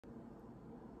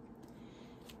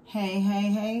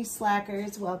Hey,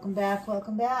 slackers. Welcome back,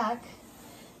 welcome back.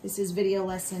 This is video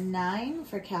lesson 9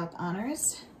 for Calc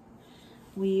Honors.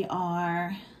 We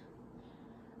are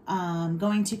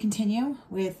going to continue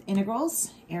with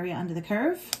integrals, area under the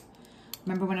curve.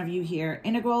 Remember, whenever you hear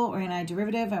integral or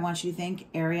antiderivative, I want you to think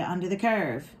area under the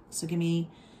curve. So give me,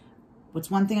 what's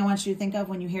one thing I want you to think of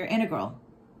when you hear integral?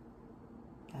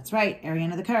 That's right, area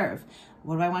under the curve.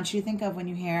 What do I want you to think of when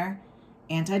you hear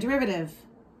antiderivative?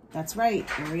 That's right,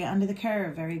 area under the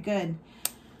curve. Very good.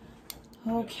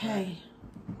 Okay.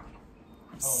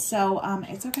 So,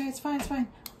 it's okay, it's fine.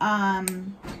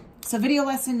 So video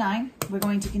lesson 9, we're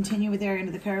going to continue with area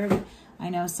under the curve. I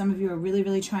know some of you are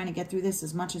really trying to get through this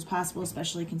as much as possible,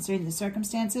 especially considering the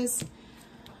circumstances.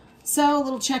 So, a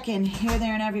little check-in here,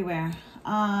 there, and everywhere.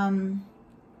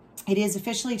 It is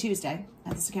officially Tuesday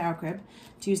at the Sakaro Crib.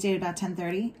 Tuesday at about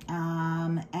 10:30.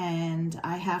 And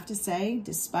I have to say,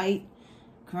 despite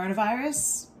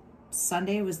coronavirus,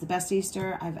 Sunday was the best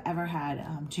Easter I've ever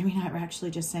had. Jimmy and I were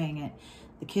actually just saying it.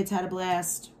 The kids had a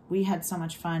blast. We had so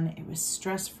much fun. It was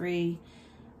stress-free.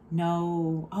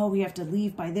 No, oh, we have to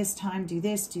leave by this time, do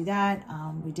this, do that.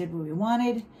 We did what we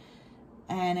wanted,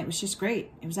 and it was just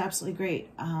great. It was absolutely great.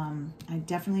 I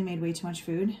definitely made way too much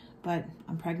food, but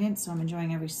I'm pregnant, so I'm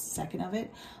enjoying every second of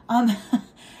it.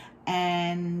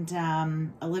 And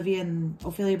Olivia and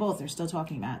Ophelia both are still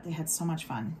talking about it. They had so much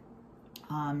fun.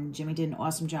 Jimmy did an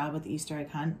awesome job with the Easter egg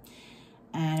hunt,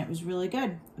 and it was really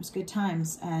good. It was good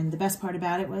times. And the best part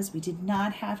about it was we did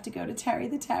not have to go to Terry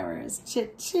the Terrors.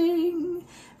 Cha-ching!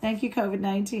 Thank you,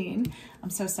 COVID-19. I'm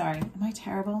so sorry. Am I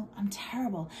terrible? I'm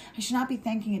terrible. I should not be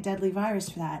thanking a deadly virus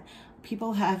for that.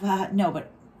 People have, no,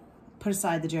 but put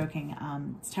aside the joking.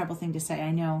 It's a terrible thing to say.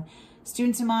 I know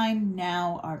students of mine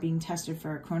now are being tested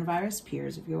for coronavirus,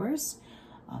 peers of yours,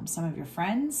 some of your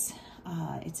friends.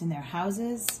 It's in their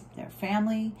houses, their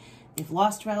family. They've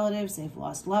lost relatives, they've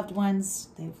lost loved ones,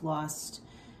 they've lost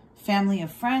family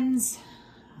of friends,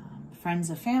 friends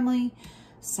of family.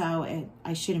 So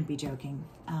I shouldn't be joking.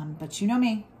 But you know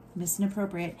me, Miss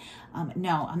Inappropriate.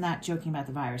 No, I'm not joking about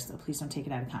the virus, though. Please don't take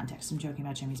it out of context. I'm joking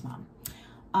about Jimmy's mom.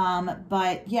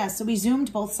 But yeah, so we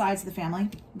Zoomed both sides of the family,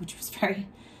 which was very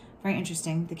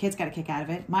interesting. The kids got a kick out of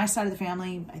it. My side of the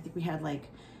family, I think we had like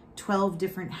 12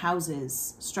 different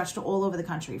houses stretched all over the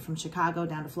country, from Chicago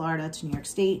down to Florida to New York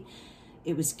State.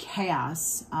 It was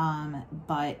chaos,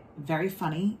 but very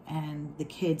funny, and the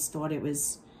kids thought it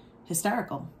was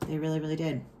hysterical. They really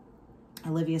did.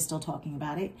 Olivia's still talking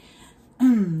about it.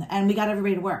 And we got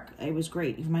everybody to work. It was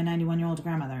great. Even my 91-year-old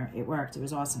grandmother, it worked. It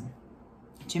was awesome.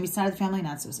 Jimmy's side of the family,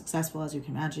 not so successful, as you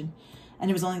can imagine.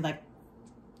 And it was only like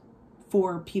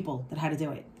 4 people that had to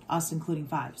do it, us including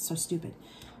 5. So stupid.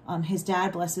 His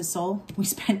dad, bless his soul, we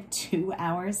spent 2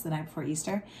 hours the night before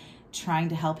Easter trying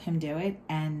to help him do it.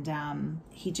 And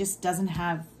he just doesn't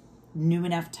have new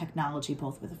enough technology,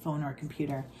 both with a phone or a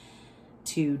computer,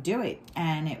 to do it.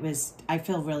 And it was, I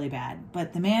feel really bad.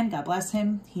 But the man, God bless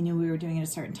him, he knew we were doing it at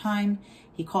a certain time.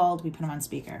 He called, we put him on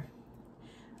speaker.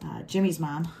 Jimmy's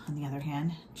mom, on the other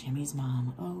hand, Jimmy's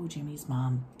mom, oh, Jimmy's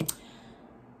mom.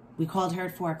 We called her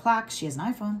at 4 o'clock. She has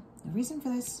an iPhone. No reason for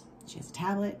this. She has a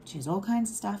tablet. She has all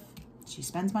kinds of stuff. She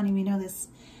spends money. We know this.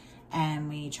 And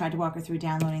we tried to walk her through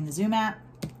downloading the Zoom app.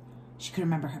 She couldn't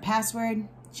remember her password.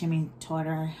 Jimmy taught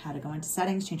her how to go into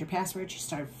settings, change her password. She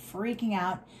started freaking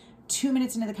out. 2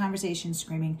 minutes into the conversation,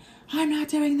 screaming, "I'm not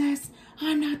doing this.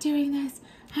 I'm not doing this.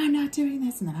 I'm not doing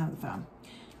this." And then hung up the phone.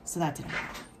 So that didn't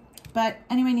work. But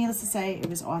anyway, needless to say, it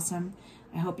was awesome.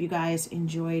 I hope you guys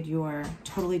enjoyed your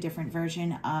totally different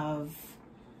version of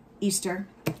Easter,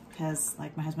 because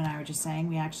like my husband and I were just saying,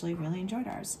 we actually really enjoyed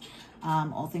ours.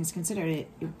 All things considered, it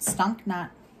stunk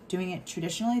not doing it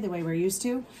traditionally the way we're used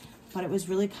to, but it was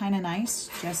really kind of nice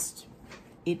just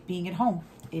it being at home.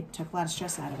 It took a lot of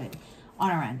stress out of it,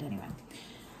 on our end anyway.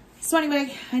 So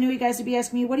anyway, I know you guys would be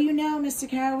asking me, what do you know, Mr.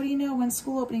 Carroll? What do you know when's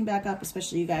school opening back up,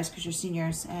 especially you guys, because you're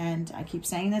seniors? And I keep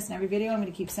saying this in every video. I'm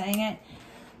going to keep saying it.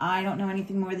 I don't know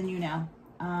anything more than you know.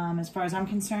 As far as I'm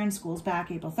concerned, school's back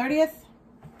April 30th.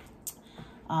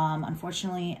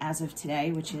 Unfortunately, as of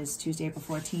today, which is Tuesday, April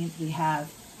 14th, we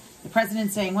have the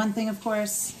president saying one thing, of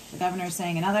course, the governor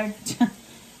saying another,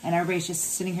 and everybody's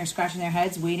just sitting here scratching their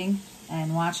heads, waiting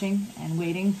and watching and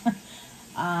waiting.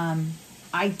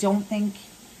 I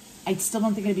still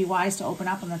don't think it'd be wise to open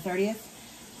up on the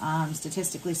 30th.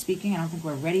 Statistically speaking, I don't think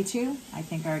we're ready to. I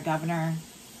think our governor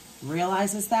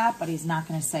realizes that, but he's not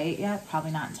going to say it yet, probably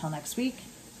not until next week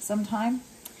sometime.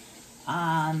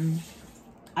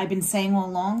 I've been saying all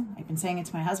along, I've been saying it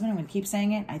to my husband, I'm going to keep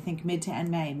saying it, I think mid to end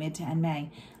May.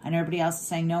 I know everybody else is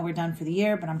saying, no, we're done for the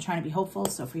year, but I'm trying to be hopeful,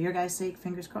 so for your guys' sake,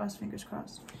 fingers crossed, fingers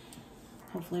crossed.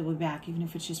 Hopefully we'll be back, even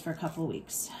if it's just for a couple of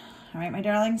weeks. All right, my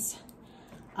darlings.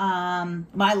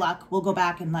 My luck, we'll go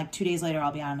back and like 2 days later,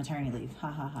 I'll be on maternity leave.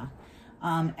 Ha ha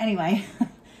ha. Anyway,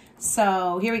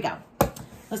 so here we go.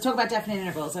 Let's talk about definite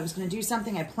intervals. I was going to do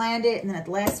something, I planned it, and then at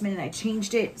the last minute I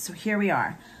changed it. So here we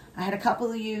are. I had a couple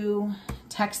of you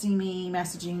texting me,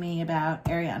 messaging me about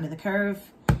area under the curve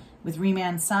with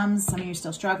Riemann sums. Some of you are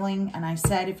still struggling. And I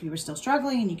said if you were still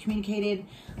struggling and you communicated,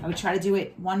 I would try to do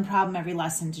it one problem every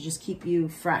lesson to just keep you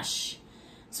fresh.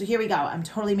 So here we go. I'm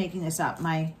totally making this up.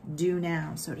 My do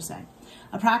now, so to say.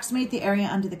 Approximate the area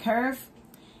under the curve.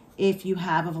 If you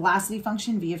have a velocity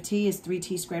function, v of t is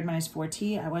 3t squared minus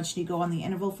 4t, I want you to go on the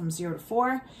interval from 0 to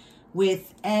 4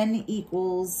 with n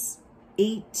equals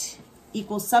 8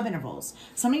 equal subintervals.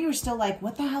 Some of you are still like,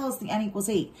 what the hell is the n equals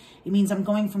 8? It means I'm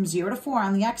going from 0 to 4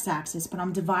 on the x-axis, but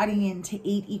I'm dividing into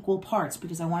 8 equal parts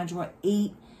because I want to draw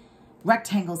 8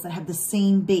 rectangles that have the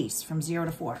same base from 0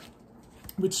 to 4.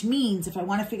 Which means if I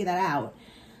want to figure that out,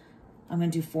 I'm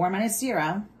going to do 4 minus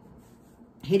 0,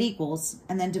 hit equals,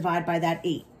 and then divide by that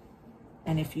 8.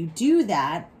 And if you do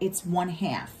that, it's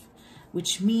 1/2,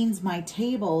 which means my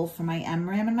table for my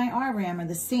MRAM and my RRAM are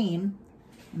the same.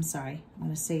 I'm sorry, I'm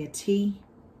going to say a t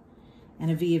and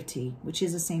a v of t, which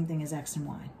is the same thing as x and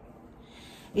y.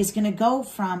 Is going to go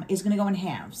in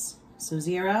halves. So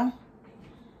 0,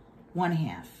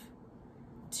 1/2,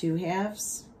 2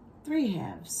 halves, 3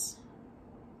 halves,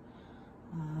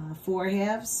 4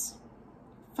 halves,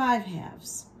 5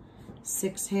 halves,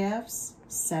 6 halves,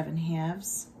 7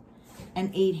 halves,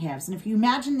 and 8 halves. And if you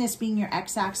imagine this being your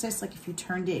x-axis, like if you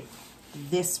turned it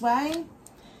this way,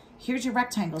 here's your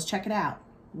rectangles. Check it out.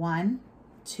 1,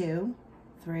 2,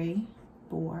 3,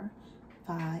 4,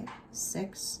 5,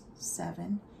 6,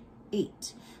 7,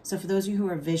 8. So for those of you who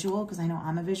are visual, because I know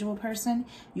I'm a visual person,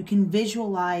 you can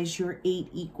visualize your 8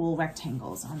 equal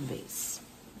rectangles on the base.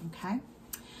 Okay?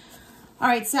 All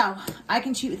right, so I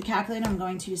can cheat with the calculator. I'm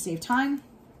going to save time.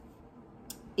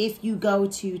 If you go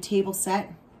to table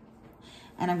set,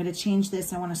 and I'm going to change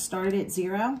this, I want to start at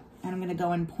 0, and I'm going to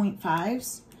go in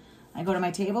 0.5s. I go to my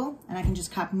table, and I can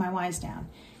just copy my y's down.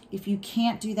 If you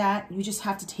can't do that, you just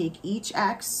have to take each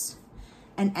x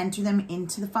and enter them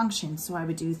into the function. So I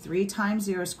would do 3 times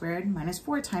 0 squared minus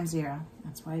 4 times 0.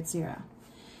 That's why it's 0.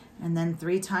 And then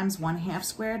 3 times 1/2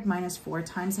 squared minus 4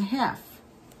 times 1/2.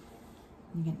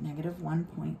 You get negative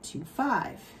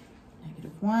 1.25.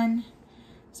 Negative 1.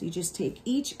 So you just take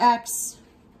each x,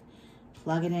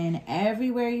 plug it in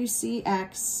everywhere you see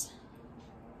x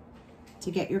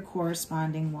to get your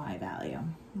corresponding y value.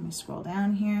 Let me scroll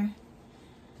down here.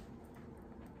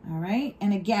 All right,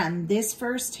 and again, this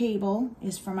first table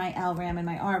is for my LRAM and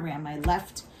my RRAM, my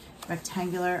left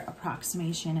rectangular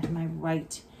approximation and my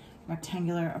right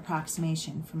rectangular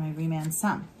approximation for my Riemann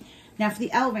sum. Now for the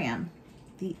LRAM,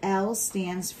 the L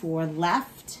stands for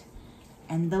left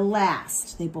and the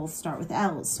last. They both start with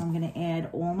L's. So I'm going to add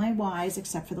all my Y's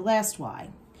except for the last Y.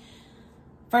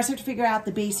 First, I have to figure out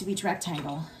the base of each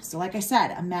rectangle. So like I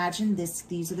said, imagine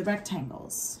these are the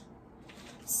rectangles.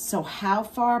 So how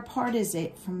far apart is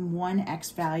it from one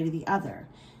X value to the other?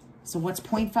 So what's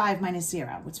 0.5 minus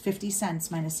 0? What's 50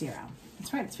 cents minus 0?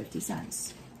 That's right, it's 50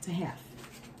 cents. It's 1/2.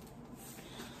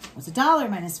 What's $1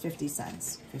 minus 50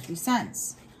 cents? 50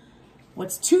 cents.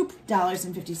 What's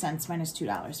 $2.50 minus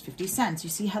 $2? 50 cents. You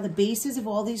see how the bases of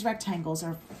all these rectangles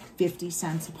are 50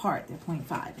 cents apart. They're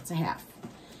 0.5. It's 1/2.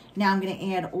 Now I'm going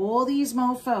to add all these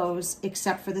mofos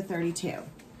except for the 32.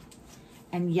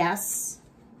 And yes,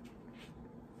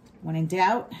 when in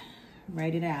doubt,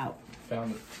 write it out.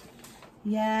 Found it.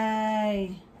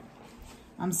 Yay.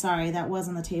 I'm sorry, that was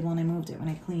on the table and I moved it when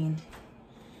I cleaned.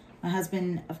 My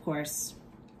husband, of course,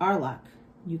 our luck.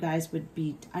 You guys would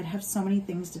be, I'd have so many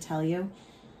things to tell you.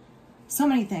 So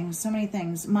many things, so many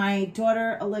things. My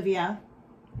daughter, Olivia,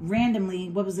 randomly,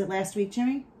 what was it last week,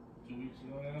 Jimmy? 2 weeks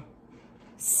ago now.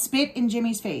 Spit in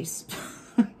Jimmy's face.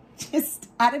 Just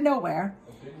out of nowhere.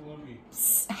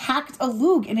 Hacked a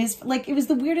lug in his, like, it was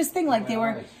the weirdest thing. Like, they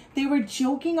were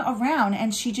joking around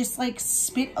and she just, like,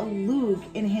 spit a lug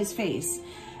in his face.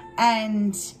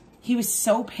 And he was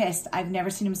so pissed. I've never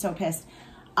seen him so pissed.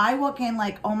 I walk in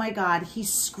like, oh my God, he's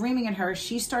screaming at her.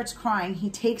 She starts crying. He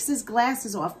takes his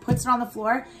glasses off, puts it on the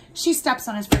floor. She steps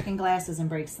on his freaking glasses and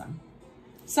breaks them.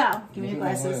 So, give me your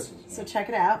glasses. So check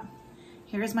it out.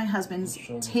 Here's my husband's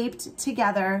taped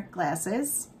together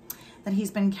glasses that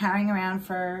he's been carrying around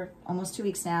for almost 2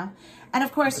 weeks now. And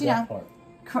of course, you know.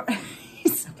 I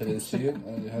didn't see it. I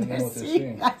don't know what they're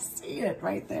seeing. I see it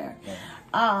right there.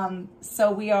 Yeah.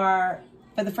 So we are,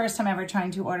 for the first time ever,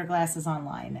 trying to order glasses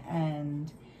online.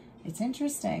 And it's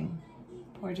interesting.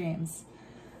 Poor James.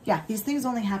 Yeah, these things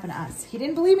only happen to us. He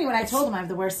didn't believe me when I told him I have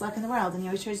the worst luck in the world. And he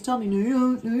always tries to tell me, no, you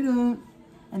don't, no, you don't.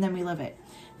 And then we live it.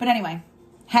 But anyway,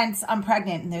 hence I'm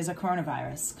pregnant and there's a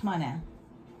coronavirus. Come on now.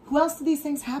 Who else do these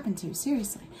things happen to?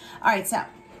 Seriously. All right, so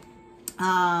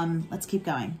let's keep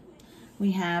going.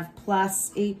 We have plus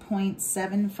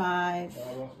 8.75. I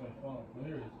lost my phone.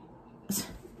 There it is.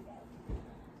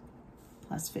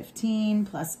 Plus 15,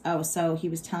 plus, oh, so he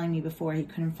was telling me before he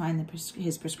couldn't find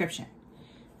his prescription.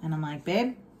 And I'm like,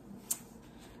 babe,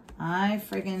 I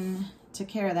friggin' took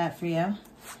care of that for you.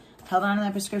 Held on to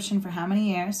that prescription for how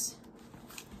many years?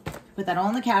 Put that all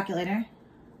in the calculator.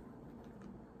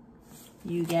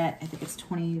 You get, I think it's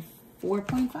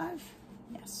 24.5.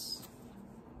 Yes.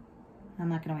 I'm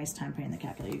not going to waste time putting in the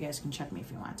calculator. You guys can check me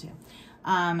if you want to.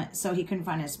 So he couldn't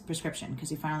find his prescription because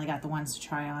he finally got the ones to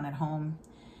try on at home.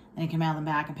 Then he can mail them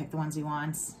back and pick the ones he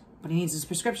wants. But he needs his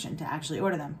prescription to actually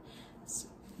order them.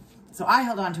 So I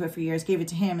held on to it for years, gave it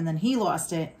to him, and then he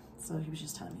lost it. So he was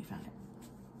just telling me he found it.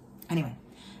 Anyway,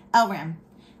 LRAM.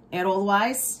 Add all the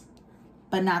Y's,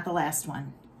 but not the last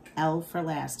one. L for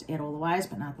last. Add all the Y's,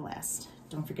 but not the last.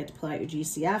 Don't forget to pull out your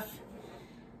GCF.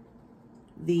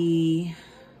 The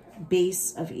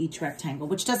base of each rectangle,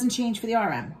 which doesn't change for the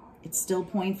RM. It's still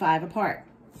 0.5 apart.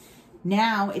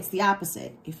 Now it's the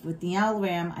opposite. If with the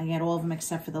LRAM, I get all of them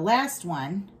except for the last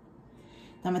one,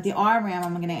 then with the RRAM,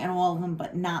 I'm going to add all of them,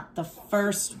 but not the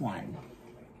first one.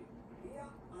 Here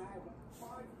I have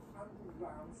 500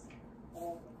 grams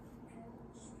of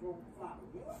strong flour.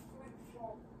 You have to make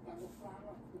sure that the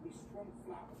flour will be strong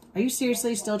flour. Are you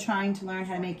seriously still trying to learn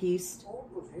how to make yeast? Well,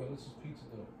 this is pizza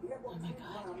dough. Oh my God.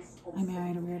 I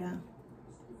married a weirdo.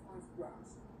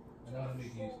 I know how to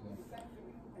make yeast now.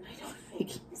 I don't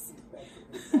make yeast.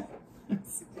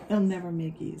 He'll never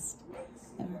make yeast.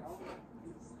 Never.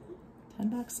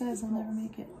 $10 says I'll never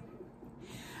make it.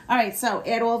 All right, so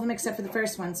add all of them except for the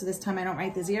first one. So this time I don't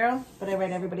write the 0, but I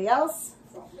write everybody else.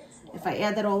 If I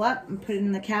add that all up and put it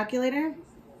in the calculator,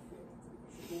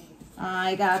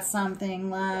 I got something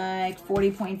like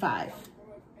 40.5.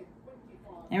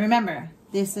 And remember,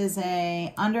 this is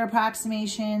a under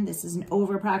approximation. This is an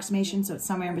over approximation, so it's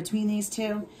somewhere in between these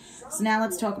two. So now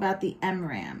let's talk about the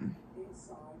MRAM.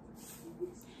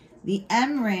 The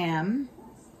MRAM,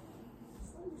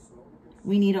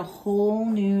 we need a whole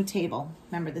new table.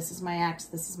 Remember, this is my X,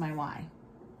 this is my Y.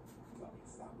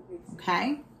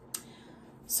 Okay?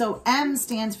 So M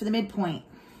stands for the midpoint.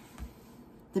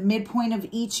 The midpoint of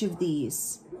each of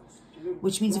these.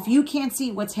 Which means if you can't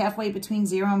see what's halfway between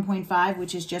 0 and 0.5,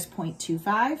 which is just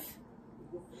 0.25,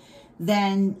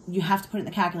 then you have to put it in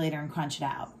the calculator and crunch it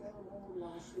out.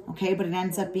 Okay, but it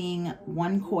ends up being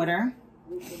 1/4.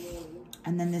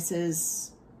 And then this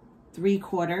is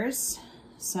 3/4.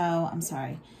 So, I'm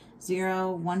sorry,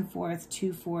 0, 1/4,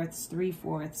 2/4,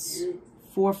 3/4,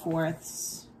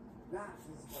 4/4,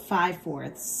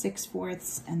 5/4,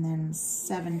 6/4, and then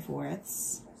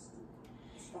 7/4,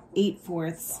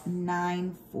 8/4,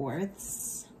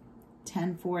 9/4,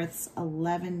 10/4,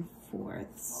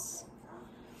 11/4,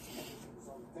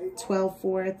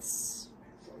 12/4,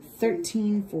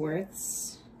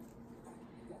 13/4,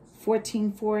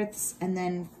 14/4, and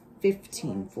then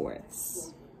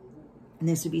 15/4. And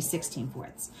this would be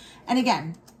 16/4. And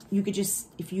again, you could just,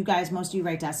 if you guys, most of you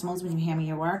write decimals when you hand me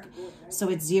your work. So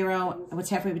it's 0,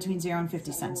 what's halfway between 0 and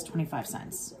 50 cents? 25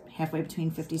 cents. Halfway between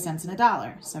 50 cents and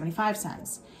 $1, 75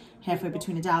 cents. Halfway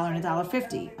between $1 and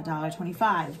 $1.50,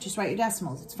 $1.25. Just write your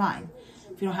decimals, it's fine.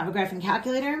 If you don't have a graphing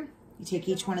calculator, you take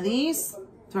each one of these,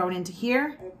 throw it into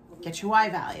here, get your Y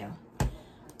value.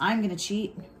 I'm gonna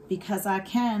cheat because I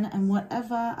can, and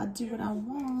whatever, I do what I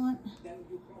want.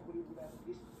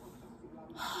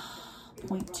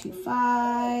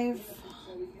 0.25.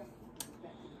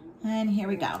 And here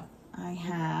we go. I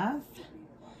have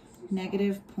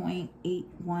negative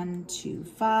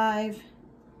 0.8125.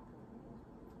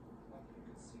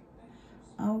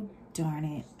 Oh, darn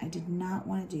it. I did not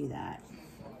want to do that.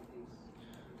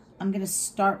 I'm going to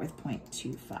start with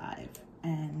 0.25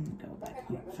 and go by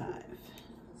 0.5.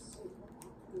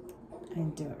 I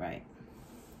didn't do it right.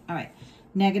 All right.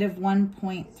 Negative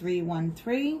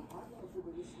 1.313.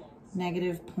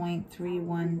 Negative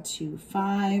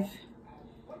 0.3125.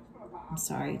 I'm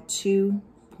sorry,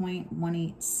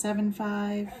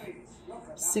 2.1875.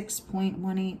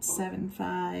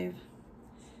 6.1875.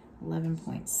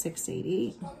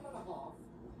 11.688,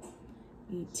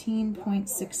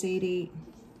 18.688,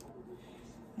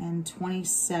 and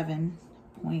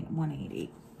 27.188.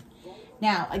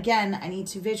 Now, again, I need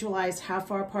to visualize how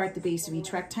far apart the base of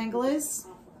each rectangle is,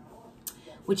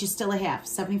 which is still a half.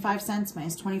 75 cents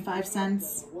minus 25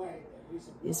 cents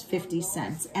is 50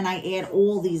 cents. And I add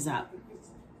all these up.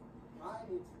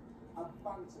 a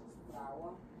bunted flower.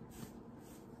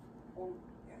 Oh,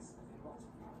 yes, I did lots of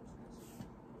flowers.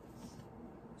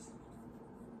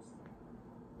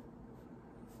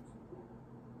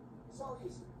 So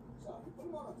easy. So you put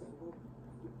them on a table,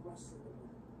 you press the little.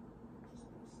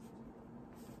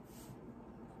 Just press it.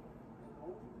 And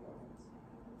hold your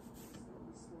hands. Slowly,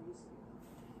 slowly, slowly.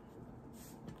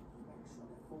 Make sure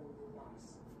they fold in nice.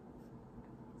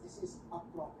 This is a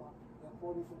proper. They're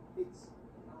 40 bits.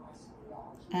 Nice,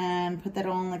 large. And put that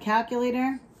all in the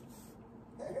calculator.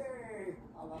 Hey,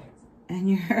 I love it. And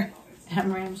your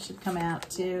MRAM should come out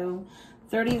to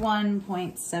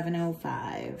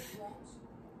 31.705.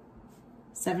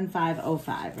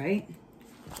 7505, right?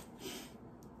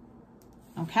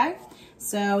 Okay,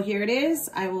 so here it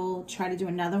is. I will try to do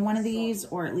another one of these,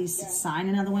 or at least sign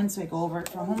another one so I go over it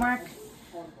for homework.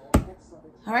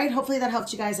 All right, hopefully that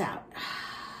helped you guys out.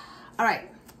 All right,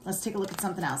 let's take a look at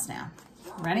something else now.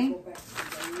 Ready?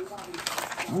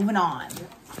 Moving on.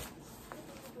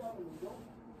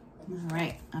 All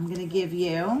right, I'm gonna give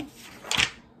you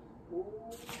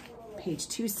page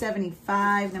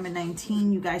 275, number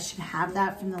 19. You guys should have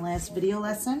that from the last video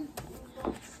lesson.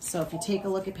 So if you take a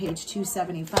look at page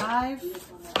 275,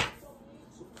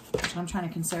 which I'm trying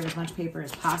to conserve as much paper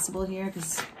as possible here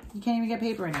because you can't even get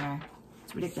paper anywhere.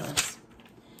 It's ridiculous.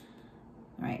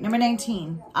 All right, number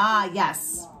 19. Ah,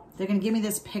 yes. They're going to give me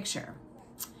this picture.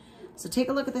 So take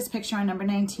a look at this picture on number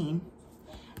 19.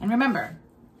 And remember,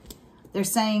 they're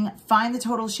saying find the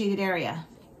total shaded area.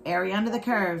 Area under the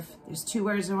curve. There's two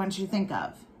words I want you to think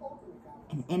of.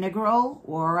 An integral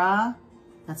or a,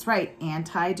 that's right,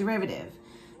 antiderivative.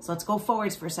 So let's go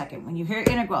forwards for a second. When you hear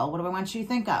integral, what do I want you to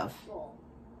think of?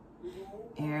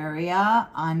 Area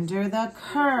under the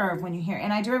curve. When you hear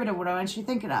antiderivative, what do I want you to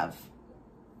think of?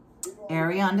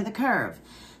 Area under the curve.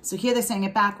 So here they're saying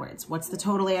it backwards. What's the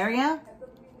total area?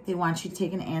 They want you to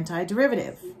take an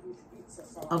antiderivative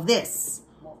of this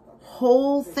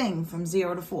whole thing from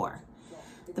 0 to 4.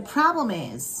 The problem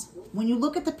is, when you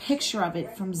look at the picture of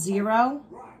it from 0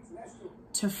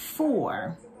 to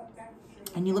 4,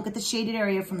 and you look at the shaded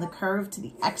area from the curve to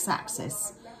the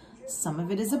x-axis, some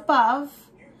of it is above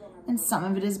and some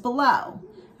of it is below.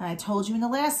 And I told you in the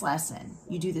last lesson,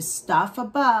 you do the stuff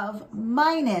above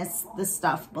minus the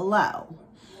stuff below.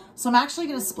 So I'm actually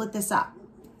going to split this up.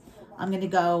 I'm going to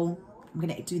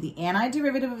do the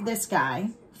antiderivative of this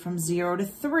guy from 0 to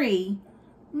 3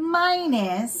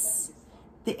 minus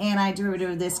the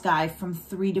antiderivative of this guy from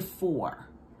 3 to 4.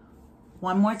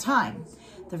 One more time.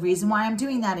 The reason why I'm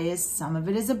doing that is some of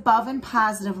it is above in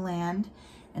positive land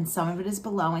and some of it is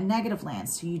below in negative land.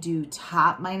 So you do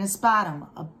top minus bottom,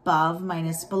 above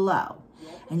minus below.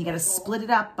 And you got to split it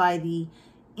up by the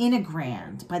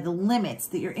integrand, by the limits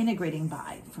that you're integrating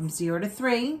by, from 0 to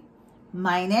 3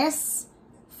 minus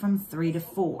from 3 to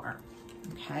 4.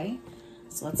 Okay,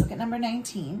 so let's look at number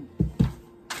 19.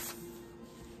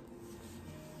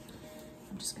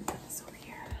 I'm just going to put this over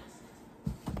here.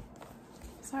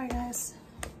 Sorry, guys.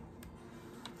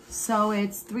 So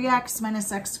it's 3x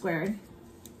minus x squared.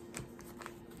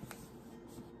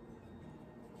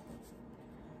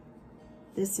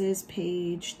 This is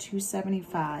page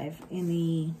 275 in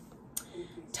the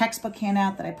textbook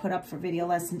handout that I put up for video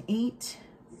lesson 8.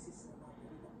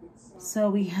 So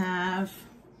we have,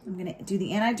 I'm going to do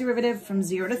the antiderivative from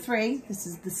 0 to 3. This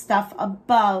is the stuff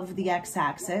above the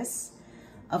x-axis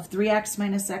of 3x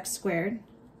minus x squared.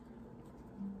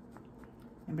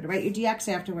 Remember to write your dx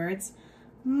afterwards.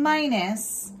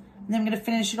 Minus, and then I'm going to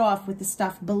finish it off with the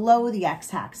stuff below the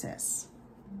x-axis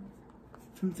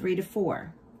from 3 to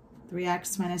 4.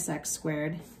 3x minus x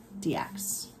squared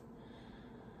dx.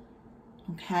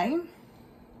 Okay.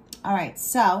 All right,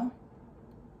 so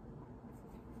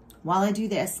while I do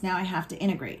this, now I have to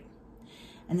integrate.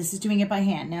 And this is doing it by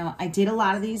hand. Now, I did a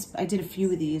lot of these. I did a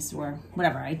few of these, or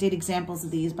whatever. I did examples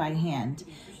of these by hand.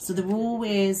 So the rule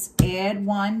is add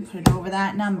 1, put it over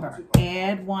that number.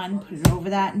 Add 1, put it over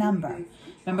that number.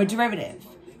 Remember derivative.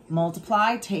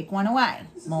 Multiply, take 1 away.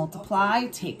 Multiply,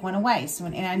 take 1 away. So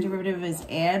an antiderivative is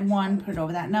add 1, put it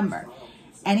over that number.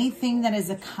 Anything that is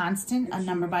a constant, a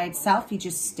number by itself, you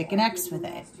just stick an X with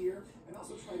it.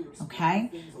 Okay?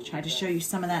 Try to show you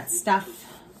some of that stuff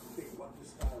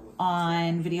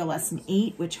on video lesson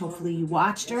 8, which hopefully you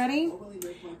watched already.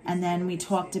 And then we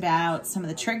talked about some of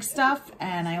the trig stuff,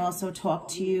 and I also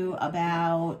talked to you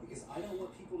about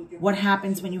what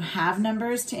happens when you have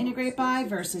numbers to integrate by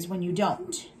versus when you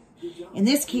don't. In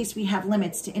this case, we have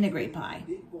limits to integrate by.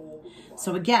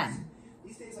 So again,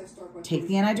 take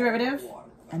the antiderivative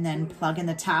and then plug in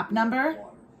the top number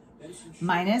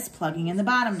minus plugging in the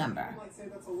bottom number.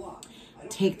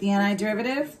 Take the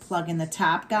antiderivative, plug in the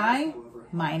top guy,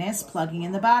 minus plugging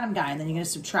in the bottom guy. And then you're going to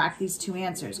subtract these two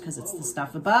answers because it's the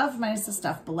stuff above minus the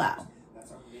stuff below.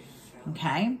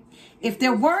 Okay? If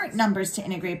there weren't numbers to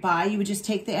integrate by, you would just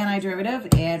take the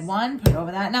antiderivative, add 1, put it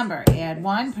over that number, add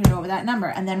 1, put it over that number,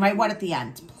 and then write what at the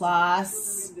end?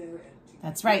 Plus,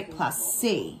 that's right, plus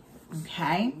C.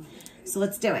 Okay? So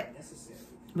let's do it.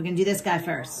 We're going to do this guy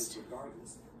first.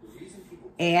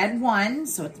 Add 1,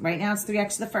 so right now it's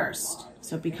 3x to the first.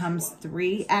 So it becomes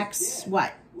 3x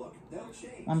what?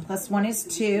 1 plus 1 is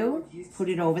 2. Put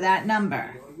it over that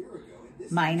number.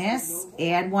 Minus,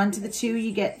 add 1 to the 2,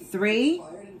 you get 3.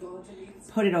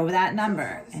 Put it over that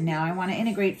number. And now I want to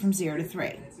integrate from 0 to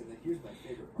 3.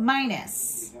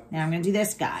 Minus, now I'm going to do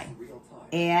this guy.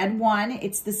 Add 1,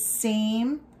 it's the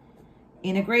same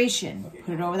integration.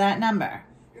 Put it over that number.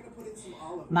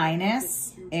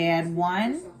 Minus, add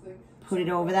 1, put it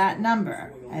over that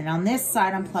number. And on this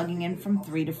side, I'm plugging in from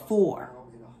 3 to 4.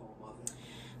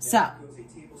 So,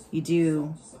 you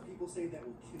do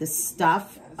the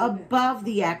stuff above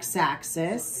the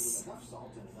x-axis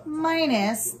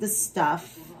minus the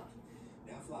stuff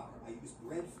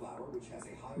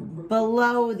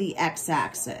below the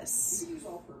x-axis.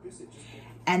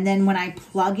 And then when I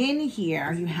plug in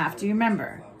here, you have to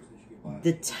remember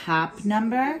the top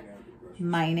number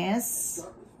minus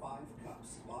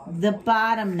the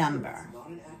bottom number.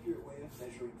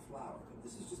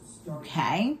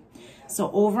 Okay? So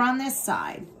over on this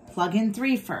side, plug in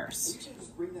 3 first.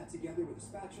 Bring that together with a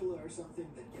spatula or something,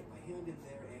 then get my hand in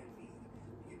there and knead.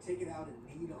 You can take it out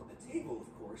and knead on the table,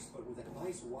 of course, but with a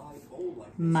nice wide bowl like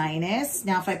this. Minus,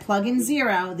 now if I plug in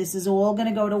 0, this is all going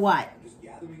to go to what?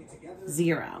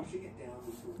 0.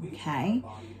 Okay.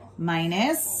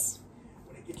 Minus,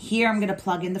 here I'm going to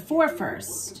plug in the 4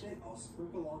 first. I'll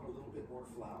sprinkle on a little bit more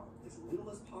flour, as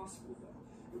little as possible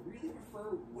though. I really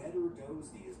prefer wetter doughs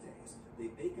these days. They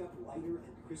bake up lighter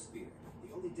and crispier.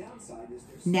 The only downside is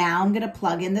there's now I'm going to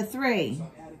plug in the 3. So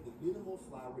I'm adding the minimal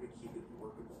flour to keep it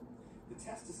workable. The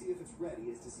test to see if it's ready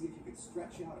is to see if you can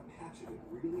stretch out a patch of it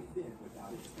really thin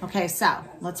without it. Okay, so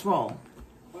let's roll.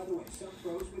 By the way, some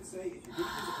pros would say if you're getting the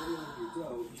oil in your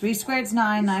dough, 3 squared is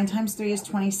 9. 9 times 3 is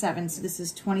 27. So this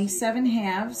is 27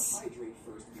 halves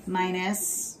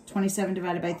minus 27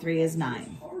 divided by 3 is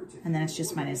 9. And then it's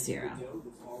just minus 0.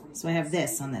 So I have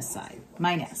this on this side.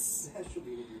 Minus.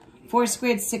 4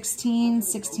 squared, 16.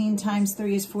 16 times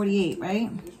 3 is 48, right?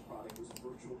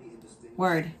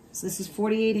 Word. So this is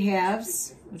 48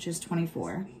 halves, which is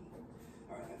 24.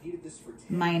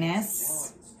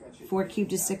 Minus 4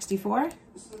 cubed is 64.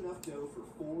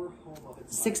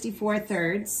 64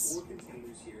 thirds.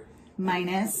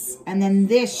 Minus, and then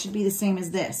this should be the same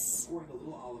as this.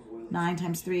 9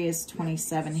 times 3 is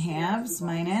 27 halves.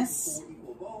 Minus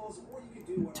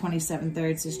 27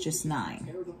 thirds is just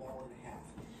 9.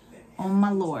 Oh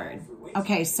my Lord.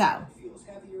 Okay, so.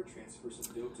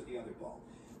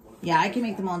 Yeah, I can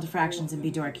make them all into fractions and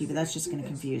be dorky, but that's just going to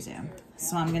confuse you.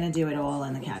 So I'm going to do it all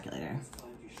in the calculator.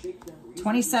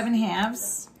 27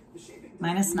 halves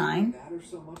minus 9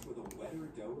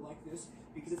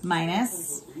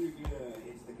 minus,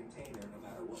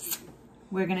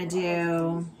 we're going to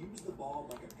do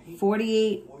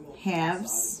 48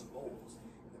 halves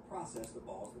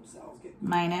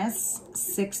minus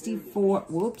 64,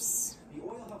 whoops,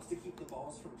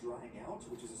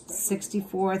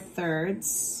 64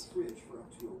 thirds.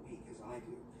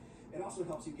 It also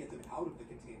helps you get them out of the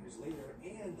containers later,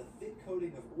 and the thick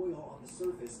coating of oil on the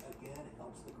surface again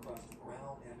helps the crust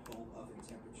brown at home oven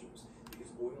temperatures,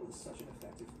 because oil is such an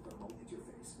effective thermal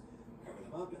interface. Cover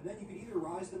them up, and then you can either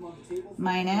rise them on the table for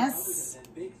minus and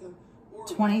then bake them, or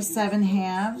 27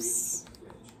 halves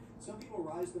some people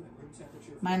rise them at room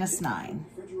temperature minus 9.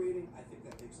 Refrigerating, I think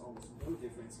that makes almost no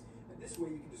difference, and this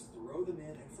way you can just throw them in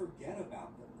and forget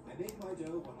about them. I make my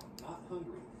dough when I'm not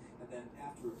hungry, and then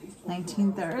after at least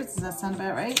 19 thirds, does that sound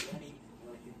about right?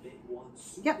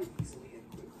 Yep.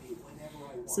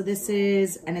 So this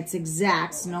is, and it's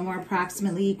exact, so no more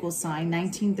approximately equal sign,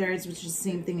 19 thirds, which is the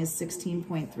same thing as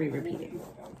 16.3 repeating.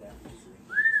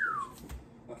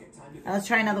 Now let's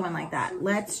try another one like that.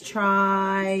 Let's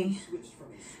try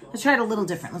it a little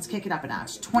different. Let's kick it up a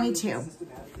notch. 22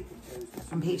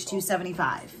 on page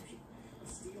 275.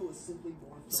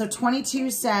 So 22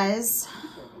 says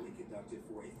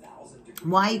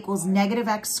y equals negative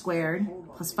x squared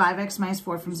plus 5x minus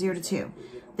 4 from 0 to 2.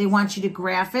 They want you to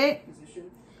graph it,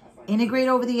 integrate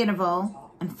over the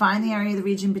interval, and find the area of the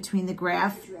region between the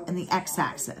graph and the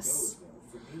x-axis.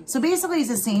 So basically it's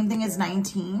the same thing as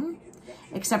 19,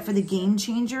 except for the game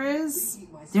changer is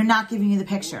they're not giving you the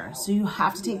picture. So you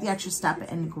have to take the extra step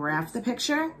and graph the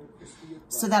picture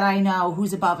so that I know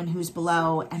who's above and who's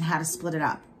below and how to split it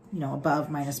up. you know, above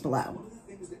minus below.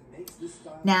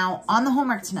 Now, on the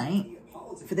homework tonight,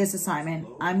 for this assignment,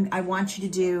 I want you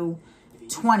to do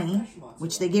 20,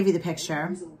 which they give you the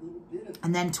picture,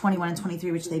 and then 21 and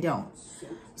 23, which they don't.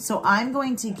 So I'm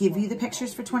going to give you the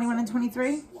pictures for 21 and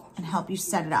 23 and help you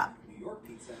set it up.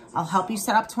 I'll help you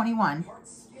set up 21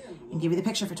 and give you the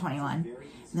picture for 21.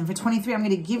 And then for 23, I'm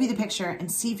going to give you the picture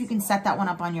and see if you can set that one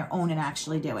up on your own and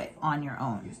actually do it on your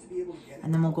own.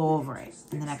 And then we'll go over it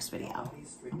in the next video.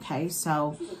 Okay,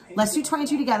 so let's do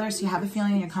 22 together so you have a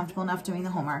feeling you're comfortable enough doing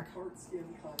the homework.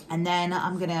 And then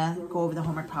I'm going to go over the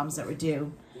homework problems that were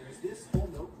due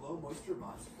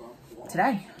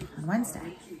today, on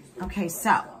Wednesday. Okay,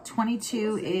 so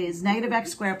 22 is negative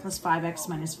x squared plus 5x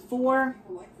minus 4.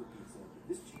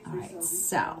 All right,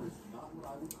 so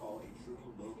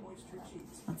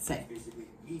let's see.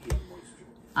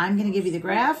 I'm going to give you the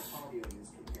graph.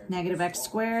 Negative x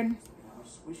squared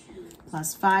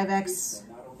plus 5x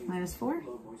minus 4.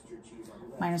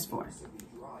 Minus 4.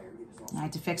 I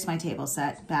had to fix my table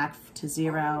set back to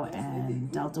 0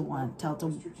 and delta 1.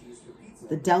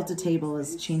 The delta table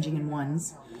is changing in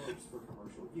ones.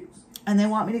 And they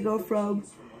want me to go from,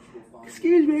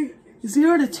 excuse me,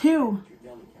 0 to 2.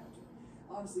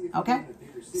 Okay,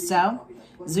 so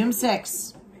zoom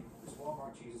 6.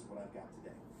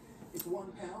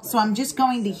 So I'm just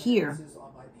going to here.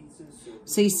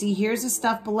 So you see, here's the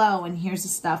stuff below and here's the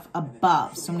stuff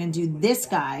above. So I'm going to do this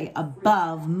guy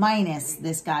above minus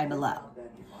this guy below.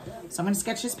 So I'm going to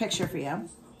sketch this picture for you.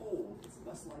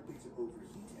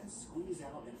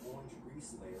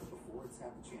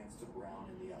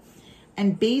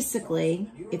 And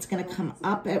basically, it's going to come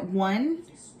up at 1.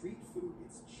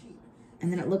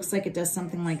 And then it looks like it does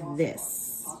something like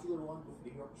this.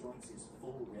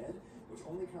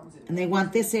 And they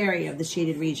want this area of the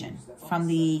shaded region from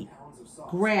the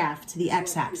graph to the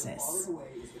x-axis.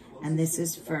 And this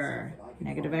is for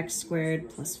negative x squared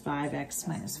plus 5x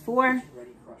minus 4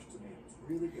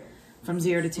 from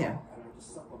 0 to 2.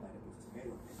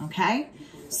 Okay?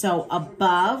 So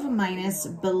above minus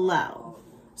below.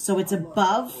 So it's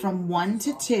above from 1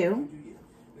 to 2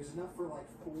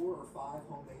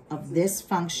 of this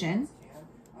function.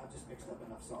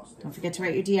 Don't forget to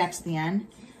write your dx at the end.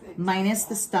 Minus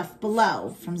the stuff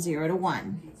below from 0 to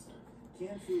 1.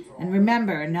 And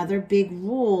remember, another big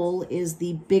rule is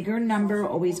the bigger number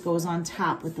always goes on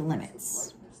top with the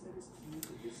limits.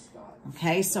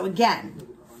 Okay, so again,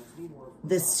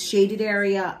 this shaded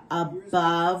area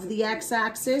above the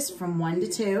x-axis from 1 to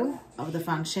 2 of the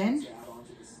function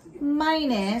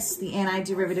minus the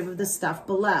antiderivative of the stuff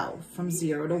below from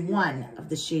 0 to 1 of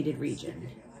the shaded region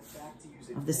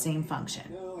of the same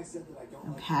function.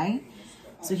 Okay,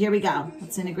 so here we go.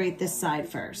 Let's integrate this side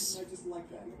first.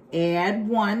 Add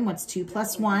 1. What's 2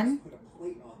 plus 1?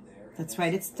 That's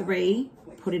right, it's 3.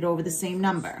 Put it over the same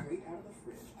number.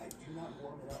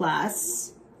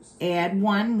 Plus, add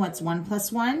 1. What's 1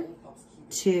 plus 1?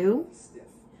 2.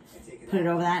 Put it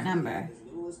over that number.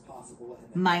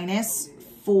 Minus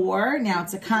 4. Now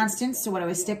it's a constant, so what do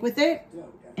I stick with it?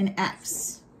 An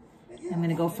x. I'm going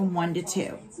to go from 1 to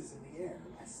 2.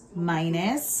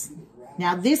 Minus.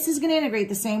 Now this is going to integrate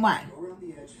the same way.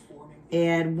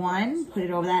 Add 1, put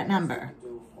it over that number.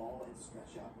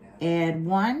 Add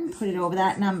 1, put it over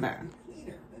that number.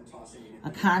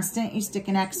 A constant, you stick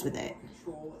an x with it.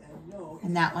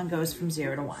 And that one goes from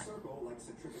 0 to 1.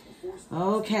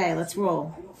 Okay, let's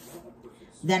roll.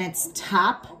 Then it's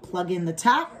top, plug in the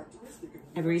top,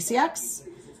 every ACX,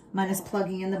 minus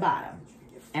plugging in the bottom,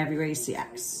 every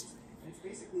ACX.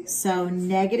 So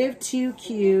negative 2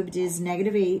 cubed is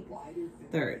negative 8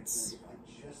 thirds.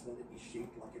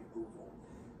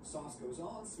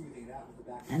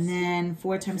 And then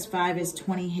 4 times 5 is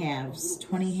 20 halves.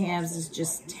 20 halves is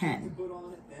just 10.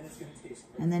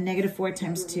 And then negative 4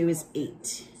 times 2 is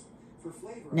 8.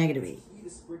 Negative 8.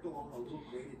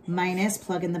 Minus,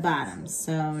 plug in the bottom.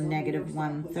 So negative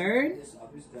 1/3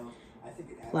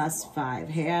 plus 5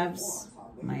 halves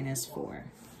minus 4.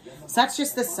 So that's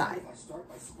just this side.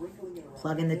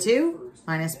 Plug in the 2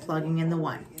 minus plugging in the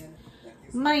 1.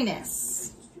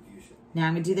 Minus. Now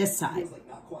I'm going to do this side.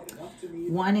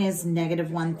 1 is negative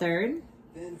 1/3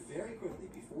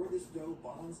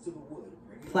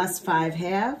 plus 5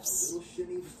 halves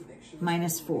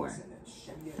minus 4.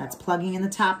 That's plugging in the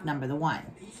top number, the 1.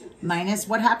 Minus,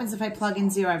 what happens if I plug in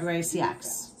 0 every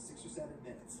ACX?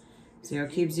 0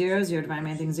 cubed 0, 0 divided by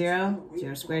anything 0,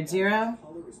 0 squared 0,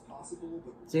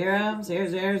 0, 0,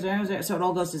 0, 0, 0. So it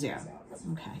all goes to 0.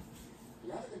 Okay.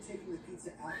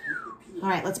 All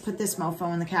right, let's put this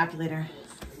mofo in the calculator.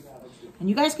 And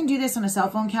you guys can do this on a cell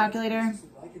phone calculator.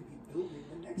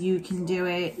 You can do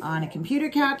it on a computer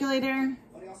calculator.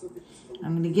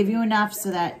 I'm going to give you enough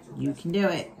so that you can do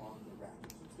it.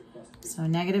 So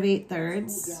negative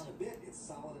 8/3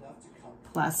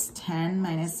 plus 10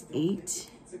 minus 8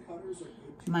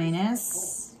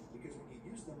 minus,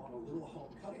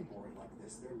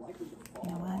 you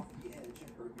know what?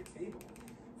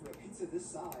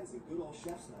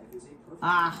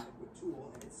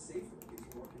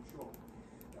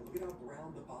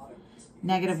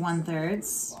 Negative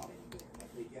 1/3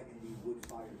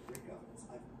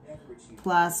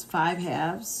 plus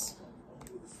 5/2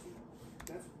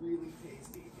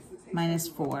 minus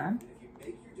 4,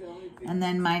 and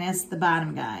then minus the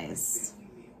bottom guys.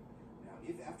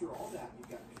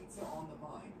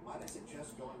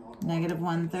 Negative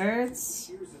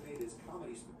 1/3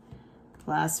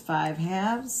 plus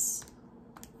 5/2.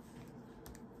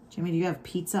 Jimmy, do you have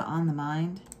pizza on the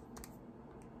mind?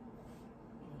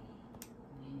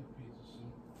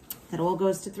 That all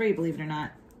goes to 3, believe it or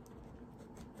not.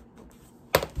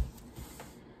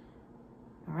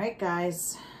 All right,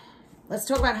 guys. Let's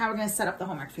talk about how we're going to set up the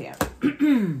homework for you.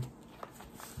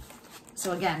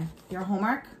 So again, your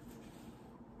homework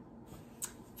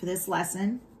for this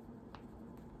lesson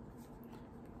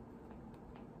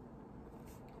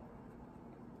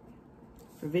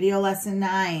for video lesson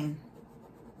 9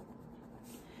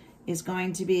 is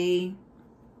going to be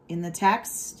in the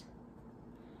text,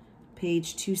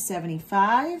 page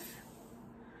 275.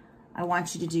 I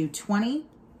want you to do 20,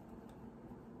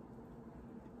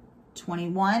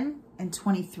 21, and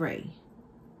 23.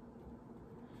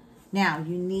 Now,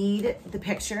 you need the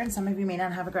picture, and some of you may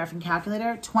not have a graphing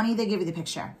calculator. 20, they give you the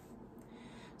picture.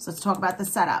 So let's talk about the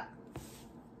setup.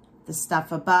 The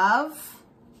stuff above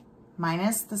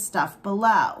minus the stuff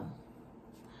below.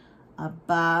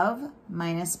 Above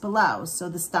minus below. So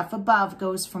the stuff above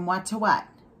goes from what to what?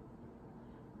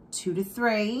 2 to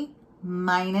 3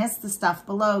 minus the stuff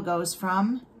below goes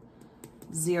from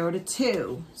 0 to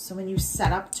 2. So when you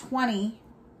set up 20,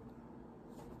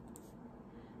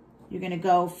 you're going to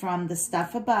go from the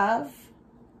stuff above,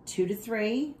 2 to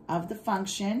 3 of the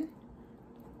function,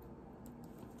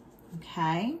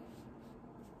 okay,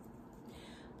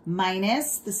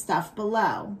 minus the stuff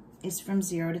below is from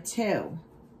 0 to 2.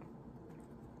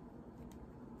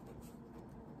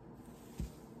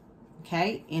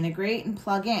 Okay, integrate and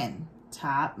plug in,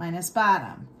 top minus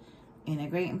bottom.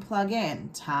 Integrate and plug in,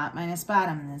 top minus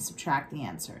bottom, and then subtract the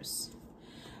answers.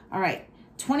 All right,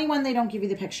 21, they don't give you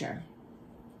the picture.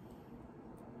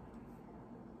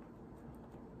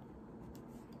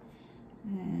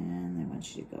 And they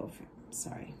want you to go from,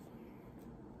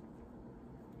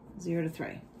 0 to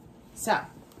 3. So, a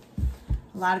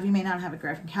lot of you may not have a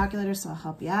graphing calculator, so I'll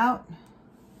help you out.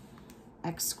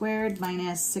 X squared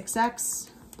minus 6x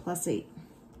plus 8.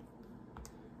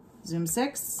 Zoom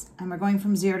 6, and we're going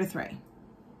from 0 to 3.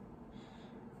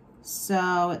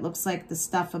 So it looks like the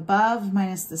stuff above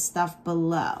minus the stuff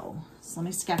below. So let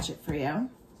me sketch it for you.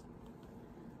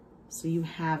 So you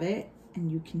have it,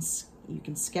 and you can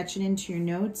sketch it into your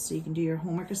notes so you can do your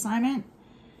homework assignment.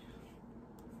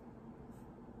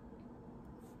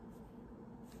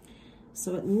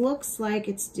 So it looks like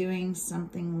it's doing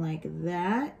something like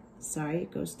that. Sorry,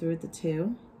 it goes through at the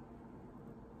 2.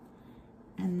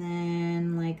 And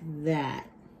then like that.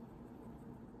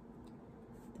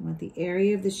 Then with the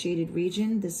area of the shaded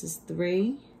region, this is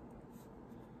 3.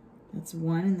 That's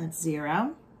 1 and that's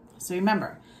 0. So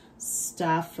remember,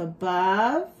 stuff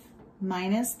above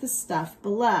minus the stuff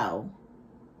below.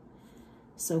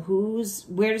 So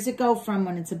where does it go from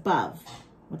when it's above?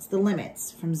 What's the limits?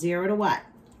 From 0 to what?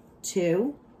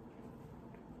 2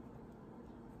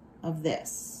 of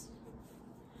this.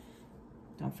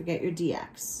 Don't forget your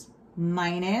dx.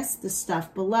 Minus the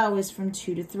stuff below is from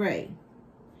 2 to 3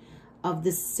 of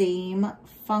the same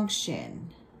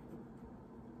function.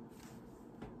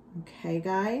 Okay,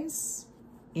 guys?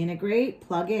 Integrate,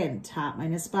 plug in, top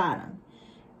minus bottom.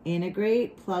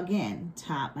 Integrate, plug in,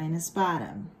 top minus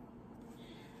bottom.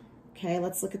 Okay,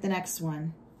 let's look at the next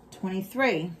one.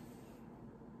 23.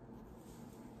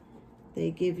 They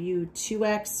give you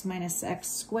 2x minus x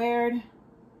squared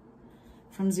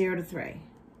from 0 to 3.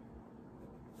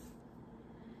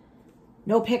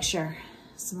 No picture,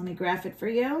 so let me graph it for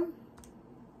you.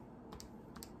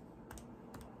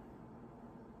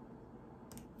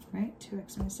 Right,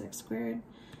 2x minus x squared.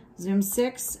 Zoom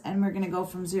 6, and we're going to go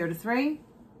from 0 to 3.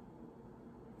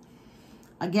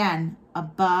 Again,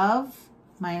 above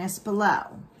minus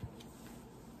below.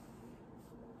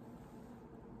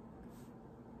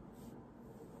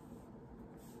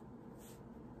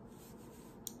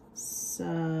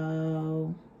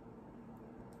 So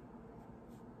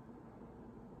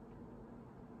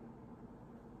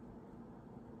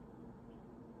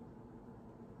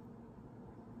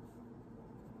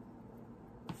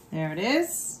There it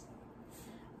is.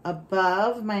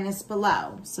 Above minus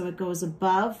below. So it goes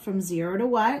above from 0 to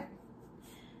what?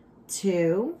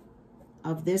 2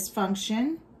 of this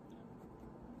function.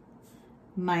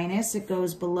 Minus, it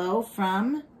goes below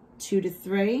from 2 to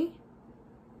 3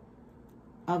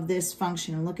 of this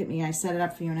function. And look at me, I set it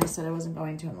up for you and I said I wasn't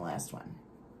going to in the last one.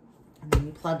 And then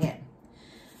you plug in.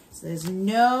 So there's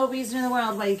no reason in the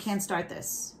world why you can't start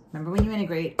this. Remember when you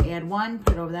integrate, add 1,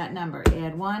 put it over that number.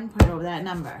 Add 1, put it over that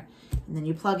number. And then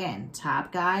you plug in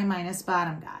top guy minus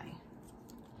bottom guy.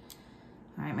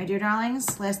 All right, my dear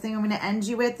darlings, last thing I'm going to end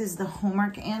you with is the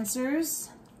homework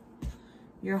answers.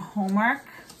 Your homework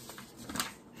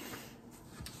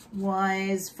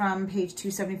was from page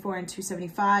 274 and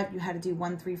 275. You had to do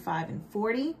 1, 3, 5, and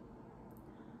 40.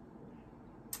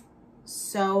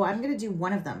 So I'm going to do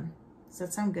one of them. Does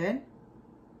that sound good?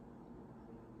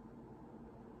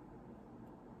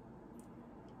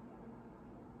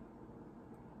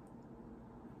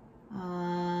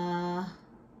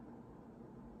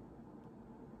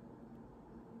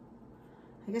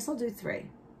 I guess I'll do 3.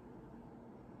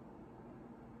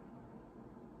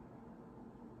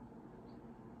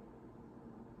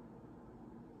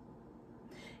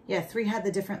 Yeah, 3 had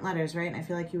the different letters, right? And I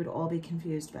feel like you would all be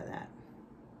confused by that.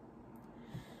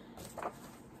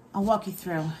 I'll walk you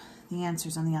through the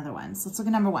answers on the other ones. Let's look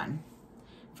at number 1.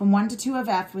 From 1 to 2 of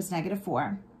f was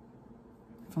 -4.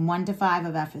 From 1 to 5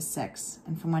 of f is 6.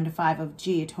 And from 1 to 5 of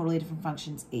g, a totally different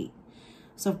function, is 8.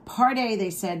 So part A, they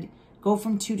said, go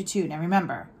from 2 to 2. Now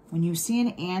remember, when you see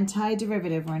an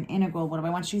antiderivative or an integral, what do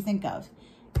I want you to think of?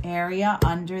 Area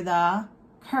under the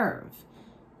curve.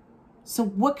 So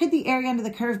what could the area under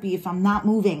the curve be if I'm not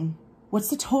moving? What's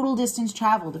the total distance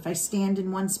traveled if I stand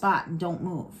in one spot and don't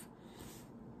move?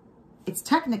 It's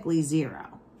technically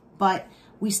 0, but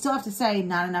we still have to say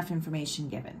not enough information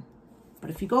given.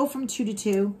 But if you go from 2 to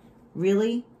 2,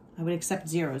 really, I would accept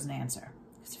 0 as an answer.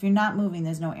 Because if you're not moving,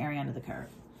 there's no area under the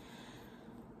curve.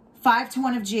 5 to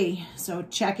 1 of g. So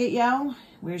check it, yo.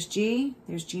 Where's g?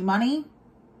 There's g money.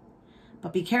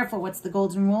 But be careful. What's the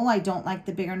golden rule? I don't like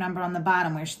the bigger number on the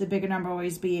bottom. Where should the bigger number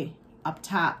always be? Up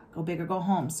top. Go big or go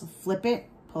home. So flip it.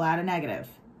 Pull out a negative.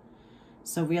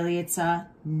 So really it's a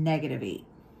 -8.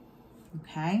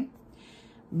 Okay?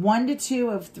 1 to 2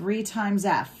 of 3 times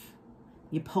f.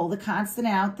 You pull the constant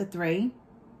out, the 3.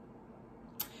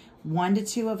 1 to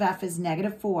 2 of f is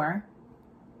 -4.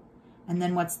 And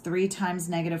then what's 3 times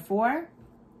 -4?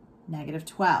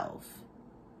 -12.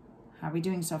 How are we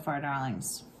doing so far,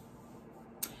 darlings?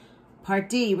 Part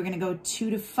D, we're going to go 2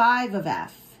 to 5 of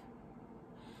f.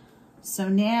 So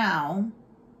now,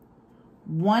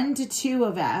 1 to 2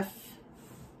 of f,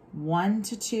 1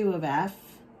 to 2 of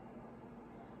f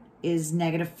is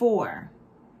 -4.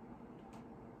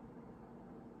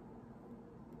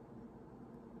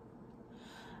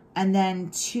 And then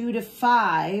 2 to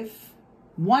 5,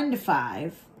 1 to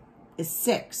 5 is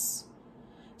 6.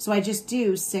 So I just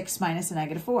do 6 minus a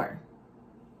 -4.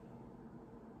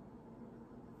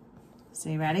 So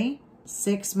you ready?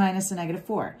 6 minus a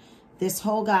 -4. This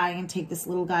whole guy, and take this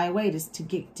little guy away just to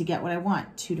get what I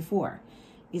want, 2 to 4,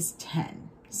 is 10.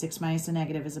 6 minus a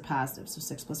negative is a positive, so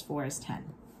 6 plus 4 is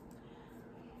 10.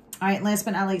 All right, last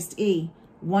but not least, E.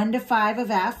 1 to 5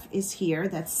 of f is here,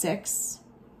 that's 6.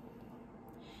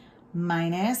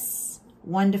 Minus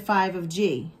 1 to 5 of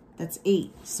g, that's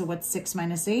 8. So what's 6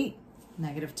 minus 8?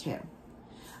 -2.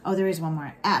 Oh, there is one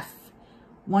more, f.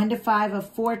 1 to 5 of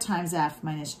 4 times f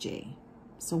minus g.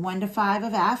 So 1 to 5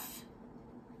 of f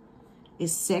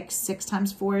is 6. 6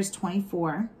 times 4 is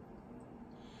 24.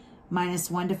 Minus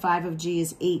 1 to 5 of g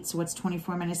is 8. So what's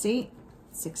 24 minus 8?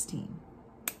 16.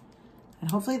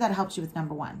 And hopefully that helps you with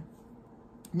number 1.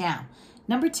 Now,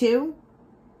 number 2,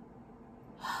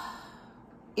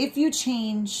 if you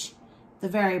change the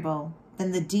variable,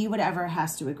 then the d whatever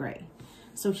has to agree.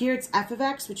 So here it's f of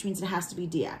x, which means it has to be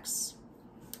dx.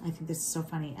 I think this is so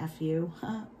funny. Fu,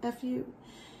 fu.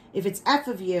 If it's f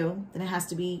of u, then it has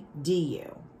to be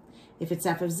du. If it's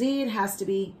f of z, it has to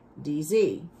be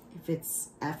dz. If it's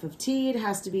f of t, it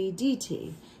has to be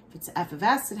dt. If it's f of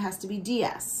s, it has to be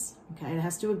ds. Okay, it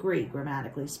has to agree,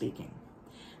 grammatically speaking.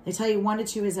 They tell you 1 to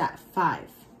 2 is f,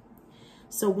 5.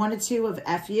 So 1 to 2 of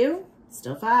fu,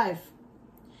 still 5.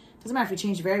 Doesn't matter if you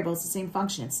change the variable, it's the same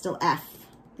function, it's still f.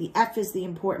 The f is the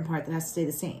important part that has to stay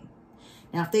the same.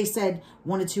 Now, if they said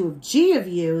 1 to 2 of g of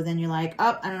u, then you're like,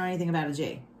 oh, I don't know anything about a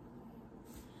g.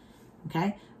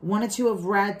 Okay? 1 to 2 of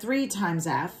rad 3 times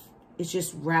f is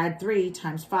just rad 3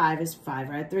 times 5 is 5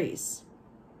 rad 3s.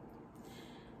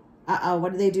 Uh-oh,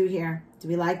 what do they do here? Do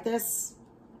we like this?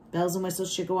 Bells and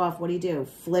whistles should go off. What do?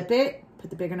 Flip it, put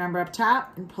the bigger number up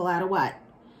top, and pull out a what?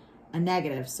 a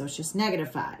negative, so it's just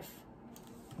 -5.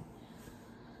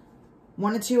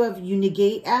 1 and 2 of you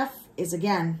negate F is,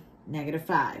 again,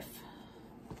 -5.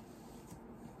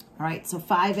 All right, so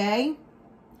 5A,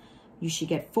 you should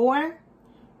get 4,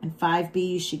 and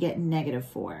 5B, you should get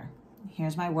 -4.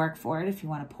 Here's my work for it if you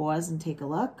want to pause and take a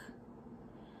look.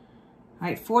 All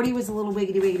right, 40 was a little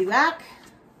wiggity whack.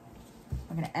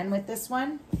 We're going to end with this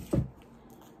one.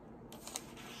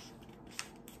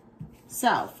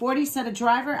 So 40 said a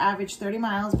driver averaged 30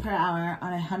 miles per hour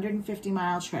on a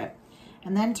 150-mile trip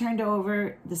and then turned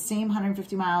over the same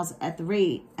 150 miles at the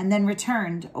rate and then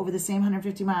returned over the same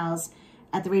 150 miles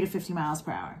at the rate of 50 miles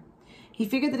per hour. He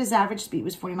figured that his average speed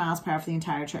was 40 miles per hour for the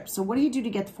entire trip. So what do you do to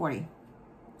get to 40?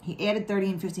 He added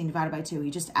 30 and 15 divided by 2.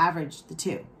 He just averaged the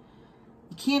 2.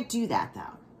 You can't do that,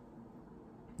 though.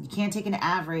 You can't take an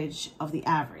average of the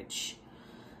average.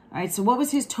 All right, so what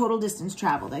was his total distance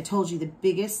traveled? I told you the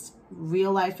biggest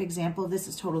real-life example of this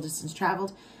is total distance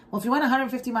traveled. Well, if he went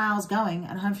 150 miles going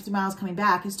and 150 miles coming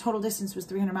back, his total distance was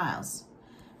 300 miles.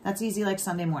 That's easy like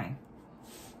Sunday morning.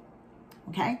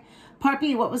 Okay? Part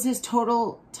B, what was his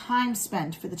total time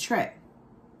spent for the trip?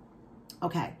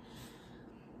 Okay.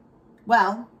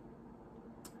 Well,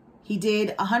 he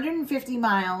did 150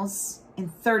 miles in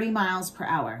 30 miles per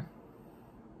hour.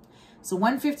 So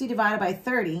 150 divided by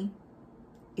 30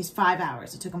 is 5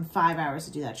 hours. It took him 5 hours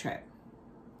to do that trip.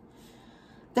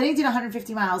 Then he did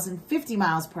 150 miles in 50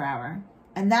 miles per hour,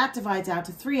 and that divides out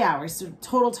to 3 hours. So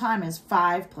total time is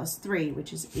 5 plus 3,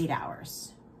 which is 8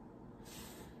 hours.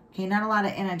 Okay, not a lot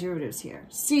of antiderivatives here.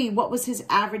 C, what was his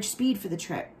average speed for the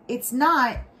trip? It's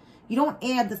not, you don't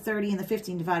add the 30 and the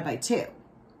 50 and divide by 2.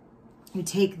 You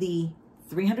take the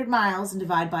 300 miles and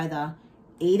divide by the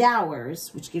 8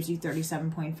 hours, which gives you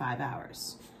 37.5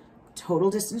 hours.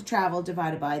 Total distance traveled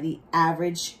divided by the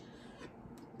average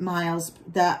miles,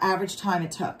 the average time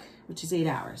it took, which is 8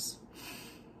 hours.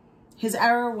 His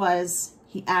error was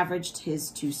he averaged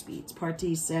his 2 speeds. Part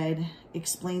D said,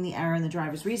 explain the error in the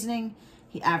driver's reasoning.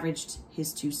 He averaged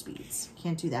his 2 speeds.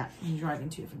 Can't do that when you're driving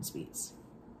 2 different speeds.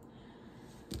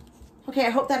 Okay, I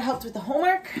hope that helped with the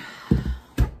homework.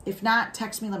 If not,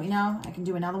 text me, let me know. I can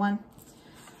do another one.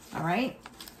 All right.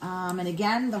 And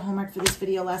again, the homework for this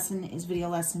video lesson is video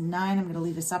lesson 9. I'm going to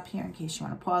leave this up here in case you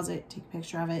want to pause it, take a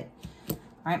picture of it. All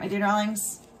right, my dear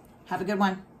darlings, have a good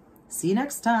one. See you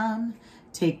next time.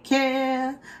 Take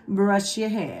care. Brush your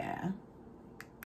hair.